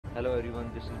Hello everyone,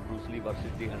 this is Bruce Lee versus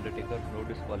the Undertaker. No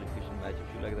disqualification match. If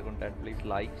you like the content, please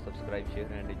like, subscribe, share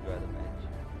and enjoy the match.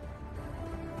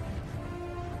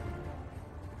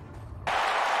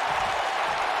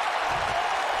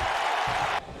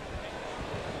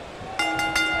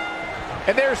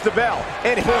 And there's the bell.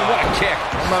 And what a kick.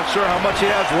 I'm not sure how much he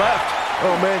has left.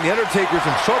 Oh man, the Undertaker's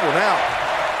in trouble now.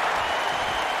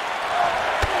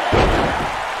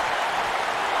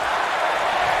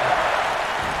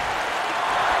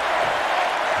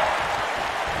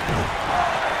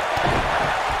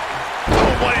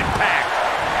 What impact!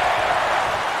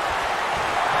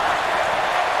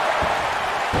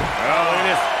 Oh, look at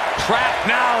this. Trapped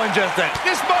now and just that.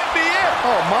 This might be it.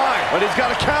 Oh my, but he's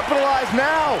got to capitalize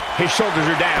now. His shoulders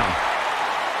are down.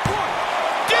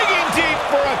 Digging deep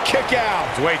for a kick out.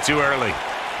 It's way too early.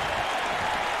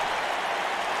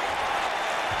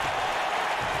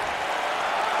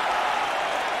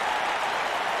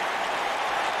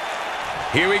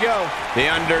 Here we go. The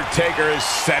Undertaker is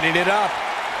setting it up.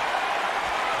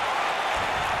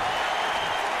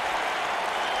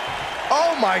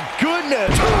 Oh my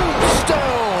goodness!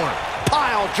 Tombstone!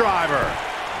 Pile driver!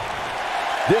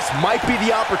 This might be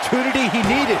the opportunity he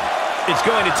needed. It's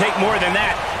going to take more than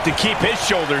that to keep his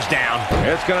shoulders down.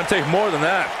 It's going to take more than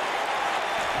that.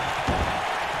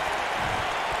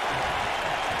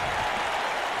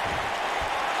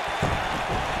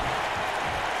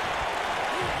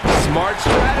 Smart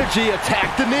strategy,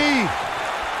 attack the knee.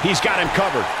 He's got him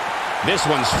covered. This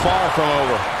one's far from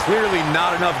over. Clearly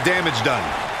not enough damage done.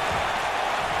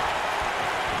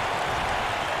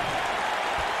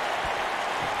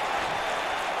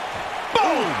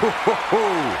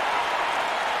 Boom!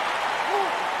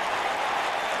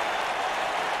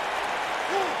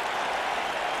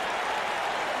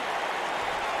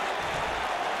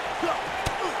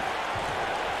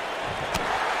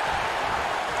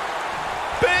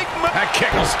 That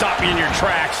kick will stop you in your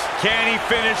tracks. Can he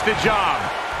finish the job?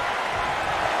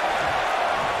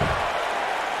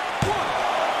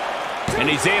 And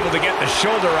he's able to get the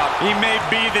shoulder up. He may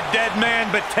be the dead man,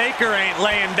 but Taker ain't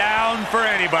laying down for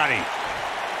anybody.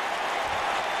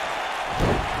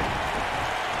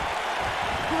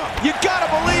 You gotta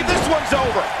believe this one's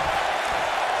over.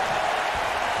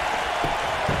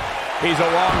 He's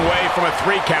a long way from a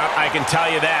 3 count, I can tell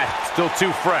you that. Still too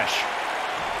fresh.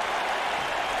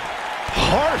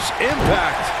 Harsh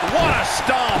impact. What a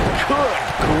stomp. Good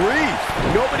grief.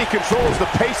 Nobody controls the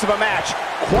pace of a match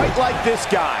quite like this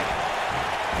guy.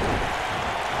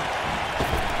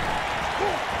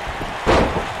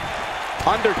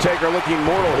 Undertaker looking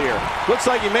mortal here. Looks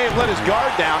like he may have let his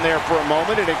guard down there for a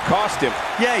moment and it cost him.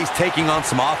 Yeah, he's taking on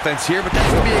some offense here, but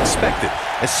that's to be expected,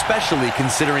 especially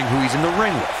considering who he's in the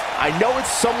ring with. I know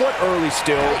it's somewhat early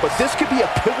still, but this could be a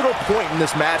pivotal point in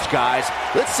this match, guys.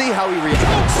 Let's see how he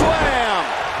reacts. Slam!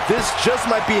 This just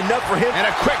might be enough for him. And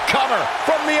a quick cover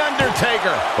from The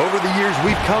Undertaker. Over the years,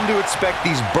 we've come to expect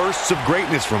these bursts of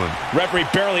greatness from him. Referee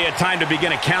barely had time to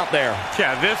begin a count there.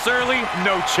 Yeah, this early,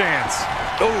 no chance.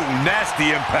 Oh,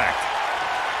 nasty impact.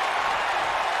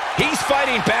 He's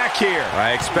fighting back here.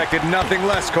 I expected nothing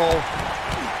less, Cole.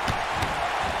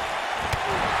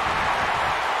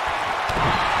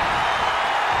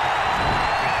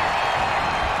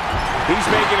 He's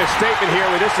making a statement here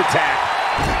with this attack.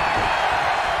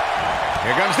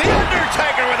 Here comes The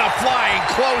Undertaker with a flying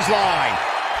clothesline.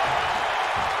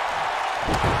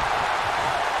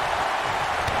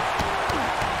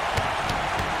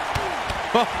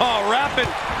 Oh, rapid.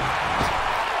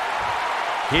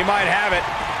 He might have it.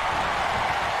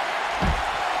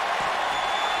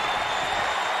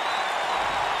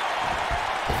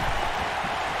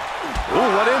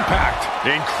 Ooh, what impact.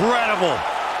 Incredible.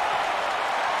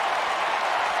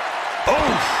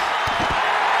 Oof.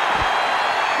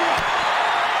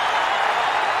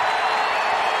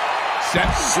 Set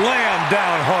slam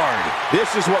down hard.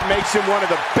 This is what makes him one of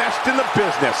the best in the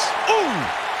business. Ooh.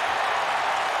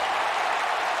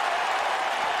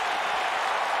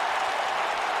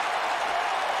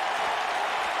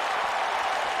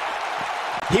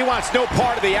 He wants no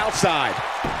part of the outside.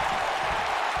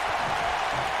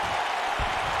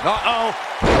 Uh-oh.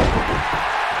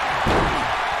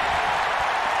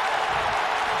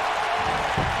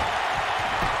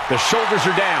 The shoulders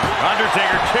are down.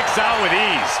 Undertaker kicks out with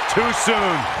ease. Too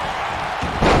soon.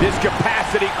 This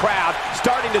capacity crowd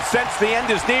starting to sense the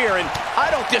end is near, and I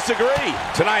don't disagree.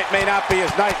 Tonight may not be his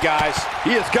night, guys.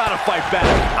 He has got to fight better.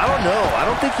 I don't know. I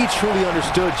don't think he truly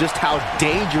understood just how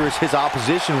dangerous his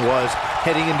opposition was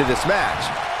heading into this match.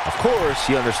 Of course,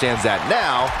 he understands that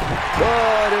now,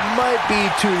 but it might be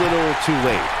too little too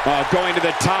late. Going to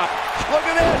the top. Look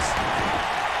at this.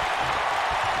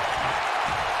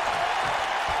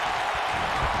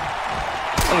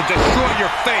 It'll destroy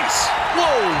your face.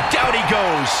 Whoa, down he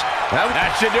goes.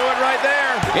 That should do it right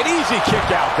there. An easy kick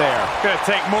out there. Gonna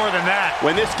take more than that.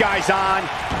 When this guy's on,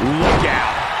 look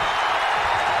out.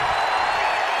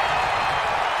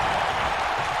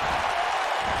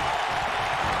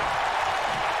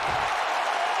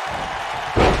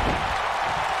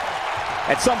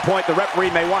 At some point, the referee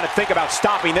may want to think about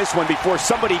stopping this one before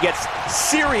somebody gets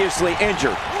seriously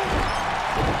injured.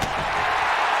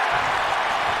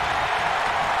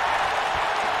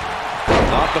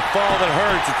 Not the fall that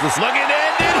hurts. It's looking to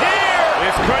end it here.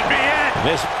 This could be it.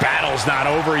 This battle's not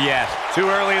over yet. Too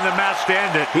early in the match to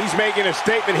end it. He's making a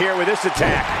statement here with this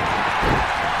attack.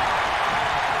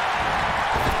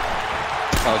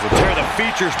 Oh, so tear the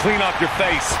features clean off your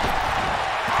face.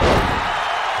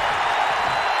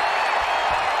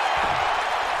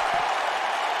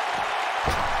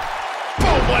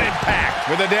 What impact.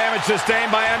 With the damage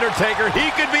sustained by Undertaker,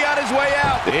 he could be on his way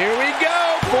out. Here we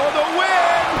go for the win.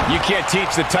 You can't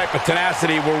teach the type of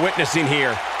tenacity we're witnessing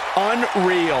here.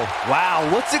 Unreal. Wow,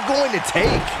 what's it going to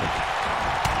take?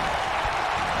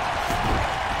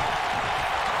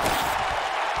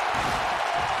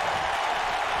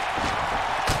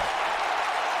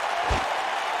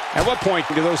 At what point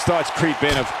do those thoughts creep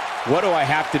in of, what do I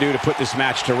have to do to put this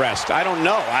match to rest? I don't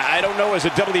know. I don't know as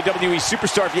a WWE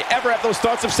superstar if you ever have those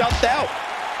thoughts of self-doubt.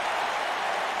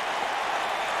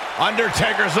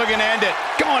 Undertaker's looking to end it.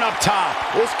 Going up top.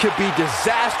 This could be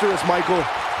disastrous, Michael.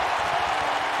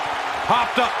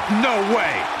 Popped up. No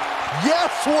way.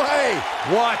 Yes way.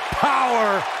 What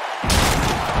power.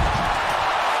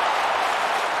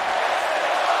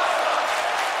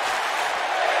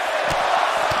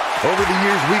 Over the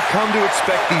years, we've come to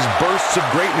expect these bursts of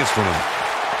greatness from him.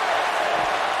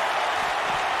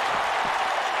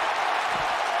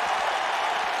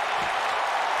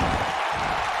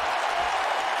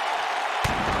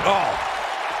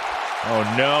 Oh,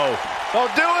 no.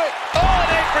 Don't do it. Oh, an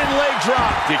apron leg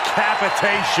drop.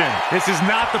 Decapitation. This is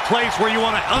not the place where you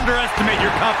want to underestimate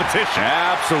your competition.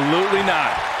 Absolutely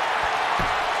not.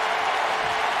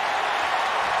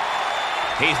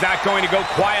 He's not going to go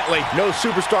quietly. No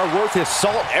superstar worth his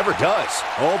salt ever does.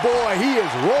 Oh boy, he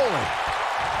is rolling.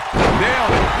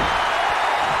 Nailed it.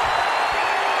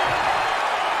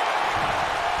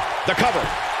 The cover.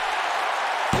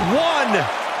 1,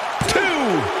 2.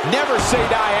 Never say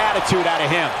die attitude out of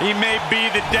him. He may be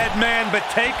the dead man, but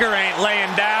Taker ain't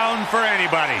laying down for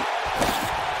anybody.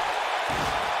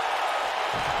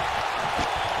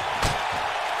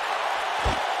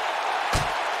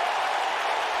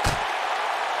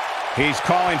 He's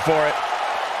calling for it.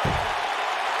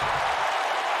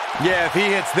 Yeah, if he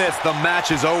hits this, the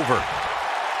match is over.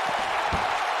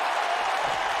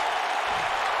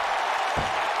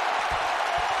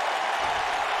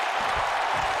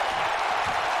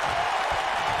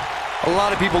 A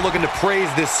lot of people looking to praise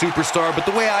this superstar, but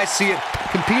the way I see it,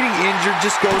 competing injured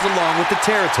just goes along with the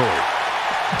territory.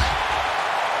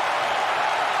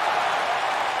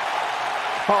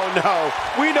 Oh no,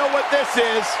 we know what this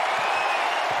is.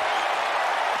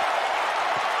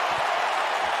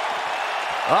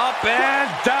 Up and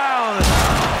down.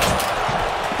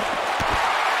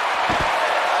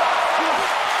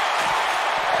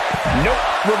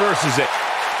 Nope, reverses it.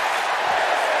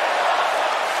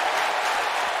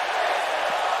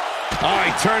 Oh,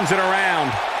 he turns it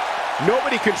around.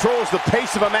 Nobody controls the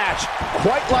pace of a match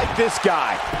quite like this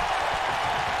guy.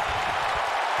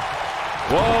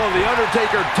 Whoa, The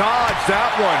Undertaker dodged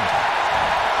that one.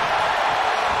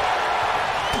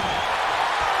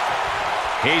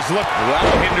 He's looked.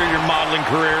 That'll hinder your modeling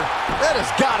career. That has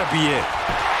got to be it.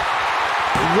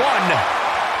 1,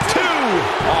 2.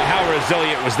 Oh, how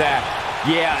resilient was that?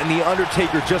 Yeah, and The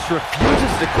Undertaker just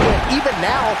refuses to quit, even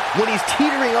now when he's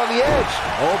teetering on the edge.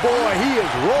 Oh boy, he is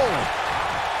rolling.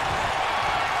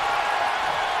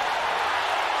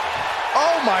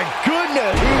 Oh my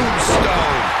goodness.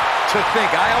 Tombstone. To think,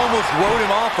 I almost wrote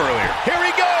him off earlier. Here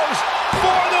he goes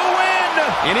for the win.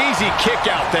 An easy kick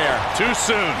out there. Too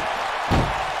soon.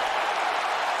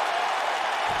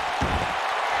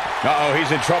 Uh-oh, he's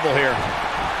in trouble here.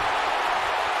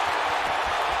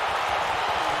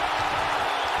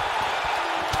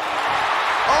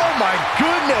 Oh my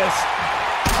goodness!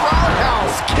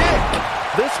 Roundhouse kick!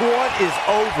 This one is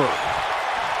over.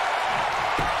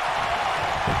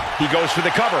 He goes for the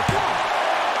cover.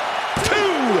 2!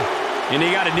 And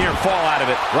he got a near fall out of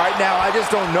it. Right now, I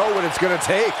just don't know what it's going to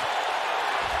take.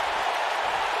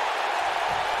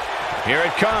 Here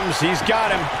it comes. He's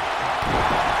got him.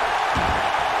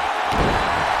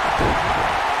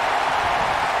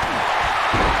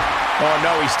 Oh,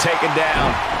 no, he's taken down.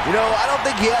 You know, I don't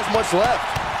think he has much left.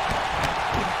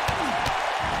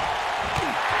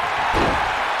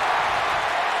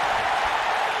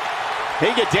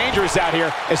 They get dangerous out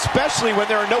here, especially when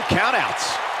there are no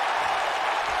countouts.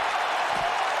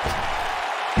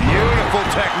 Beautiful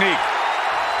technique.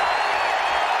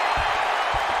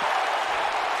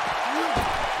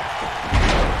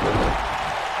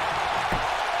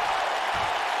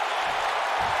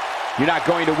 You're not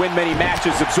going to win many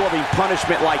matches absorbing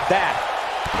punishment like that.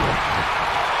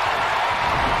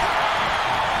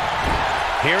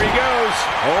 Here he goes.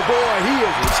 Oh boy, he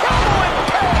is tumbling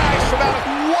paradise from out of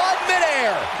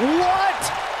midair. What?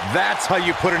 That's how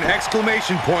you put an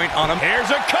exclamation point on him.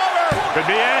 Here's a cover. Could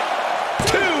be it.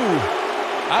 2.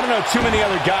 I don't know too many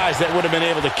other guys that would have been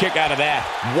able to kick out of that.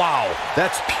 Wow,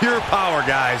 that's pure power,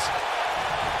 guys.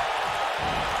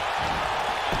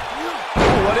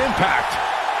 Oh, what impact.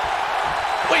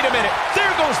 Wait a minute.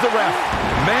 There goes the ref.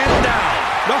 Man down.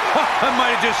 I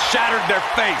might have just shattered their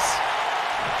face.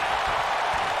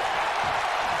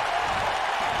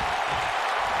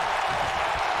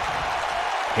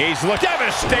 He's looking.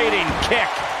 Devastating kick.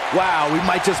 Wow, we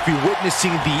might just be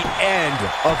witnessing the end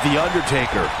of The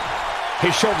Undertaker.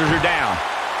 His shoulders are down.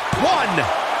 1,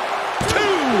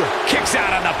 2. Kicks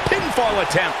out on the pinfall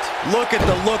attempt. Look at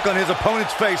the look on his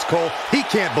opponent's face, Cole. He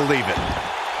can't believe it.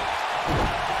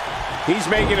 He's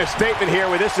making a statement here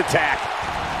with this attack.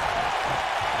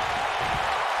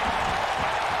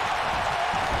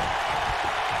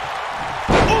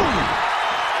 Boom!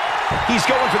 He's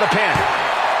going for the pin.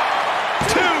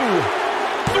 2,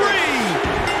 3.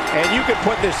 And you can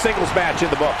put this singles match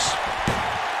in the books.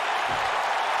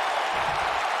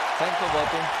 Thanks for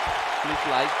watching. Please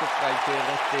like, subscribe, share,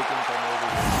 and stay tuned for more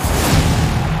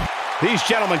videos. These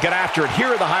gentlemen get after it. Here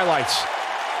are the highlights.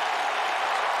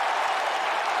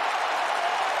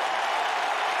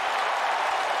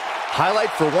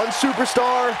 Highlight for one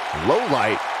superstar, low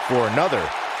light for another.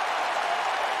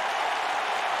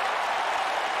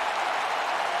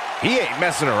 He ain't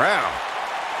messing around.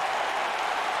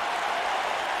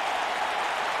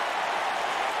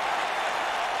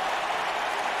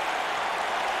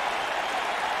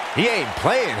 He ain't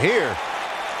playing here.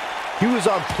 He was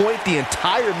on point the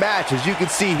entire match, as you can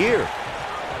see here.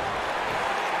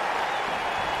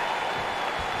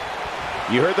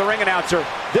 You heard the ring announcer.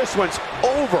 This one's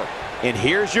over. And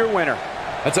here's your winner.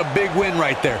 That's a big win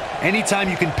right there. Anytime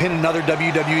you can pin another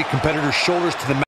WWE competitor's shoulders to the mat.